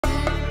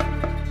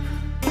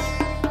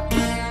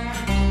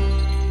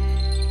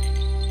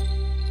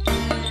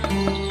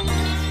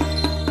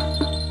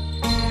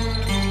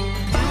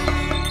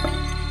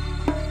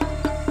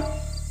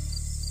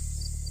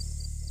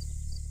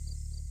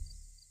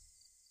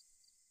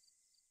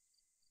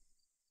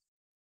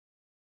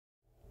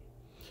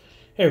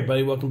Hey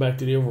everybody, welcome back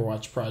to the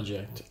Overwatch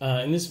Project.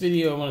 In this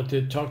video I wanted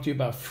to talk to you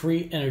about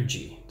free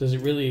energy. Does it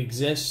really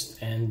exist,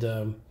 and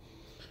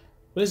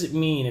what does it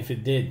mean if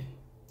it did?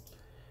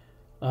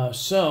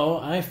 So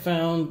I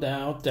found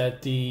out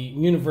that the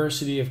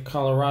University of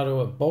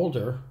Colorado at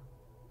Boulder,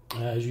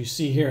 as you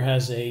see here,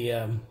 has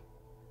a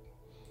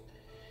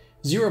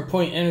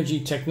 0-point energy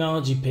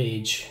technology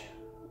page,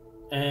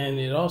 and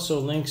it also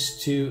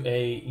links to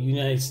a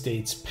United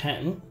States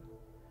patent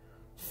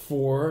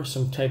for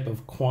some type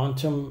of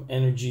quantum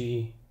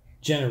energy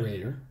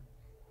generator.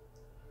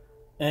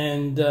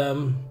 And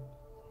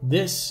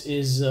this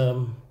is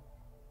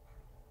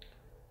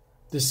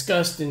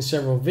discussed in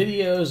several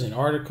videos and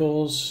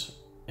articles,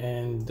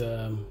 and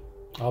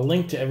I'll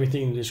link to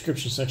everything in the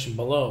description section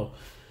below.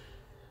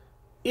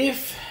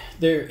 If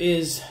there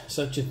is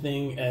such a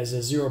thing as a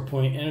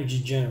 0-point energy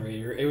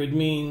generator, it would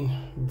mean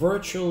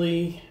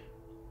virtually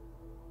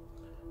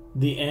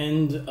the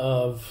end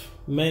of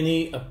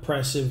many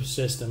oppressive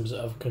systems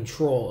of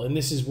control, and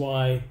this is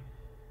why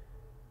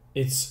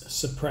it's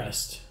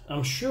suppressed.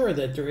 I'm sure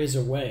that there is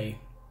a way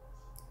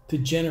to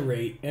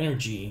generate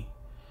energy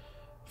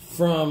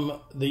from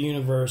the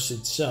universe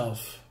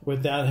itself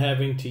without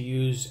having to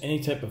use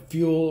any type of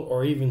fuel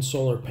or even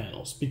solar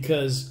panels,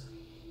 because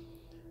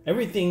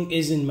everything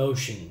is in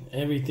motion.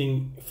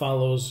 Everything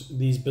follows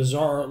these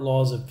bizarre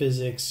laws of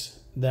physics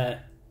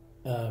that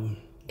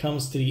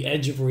comes to the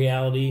edge of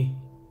reality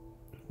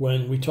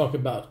when we talk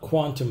about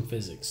quantum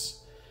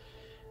physics.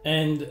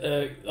 And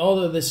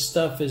although this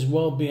stuff is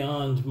well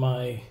beyond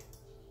my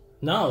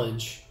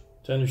knowledge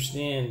to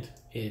understand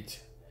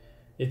it,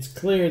 it's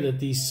clear that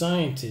these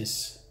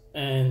scientists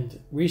and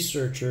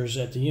researchers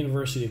at the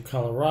University of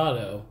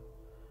Colorado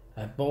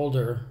at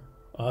Boulder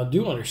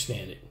do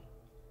understand it.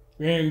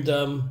 And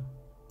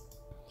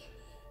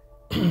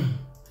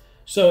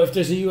so if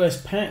there's a US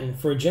patent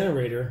for a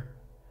generator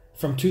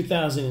from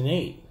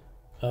 2008,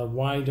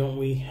 why don't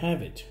we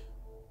have it?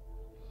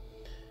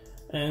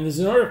 And there's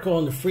an article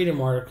on the Freedom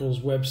Articles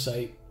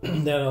website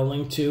that I'll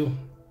link to,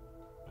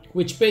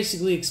 which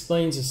basically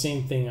explains the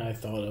same thing I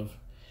thought of.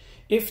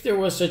 If there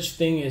was such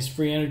thing as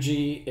free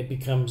energy, it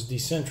becomes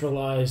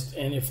decentralized,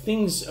 and if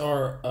things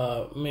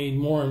are made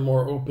more and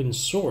more open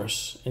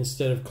source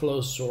instead of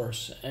closed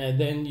source, and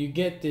then you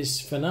get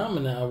this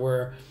phenomena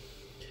where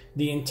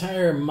the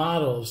entire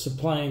model of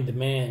supply and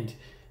demand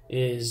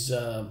is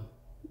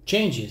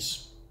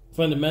changes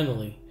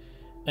fundamentally,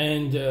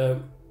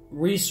 and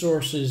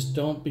resources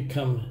don't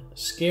become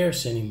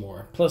scarce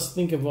anymore. Plus,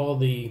 think of all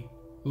the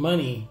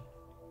money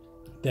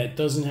that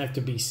doesn't have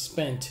to be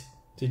spent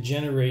to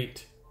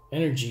generate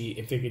energy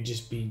if it could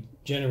just be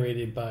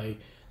generated by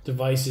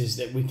devices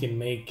that we can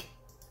make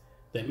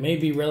that may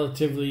be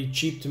relatively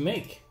cheap to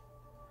make.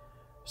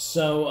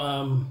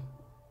 So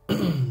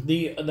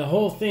the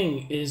whole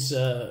thing is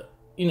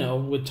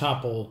would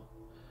topple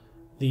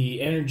the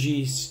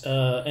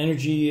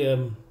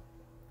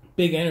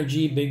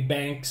big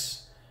banks.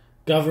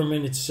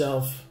 Government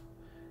itself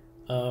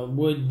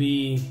would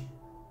be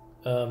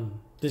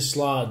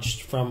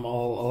dislodged from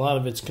a lot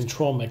of its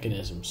control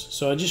mechanisms.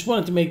 So I just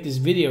wanted to make this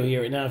video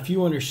here. Now, if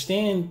you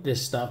understand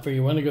this stuff, or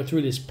you want to go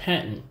through this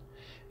patent,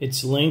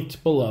 it's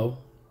linked below.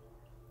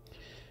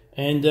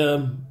 And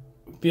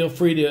feel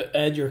free to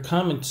add your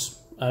comments.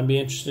 I'd be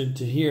interested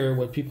to hear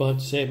what people have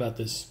to say about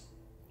this.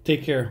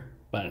 Take care.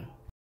 Bye.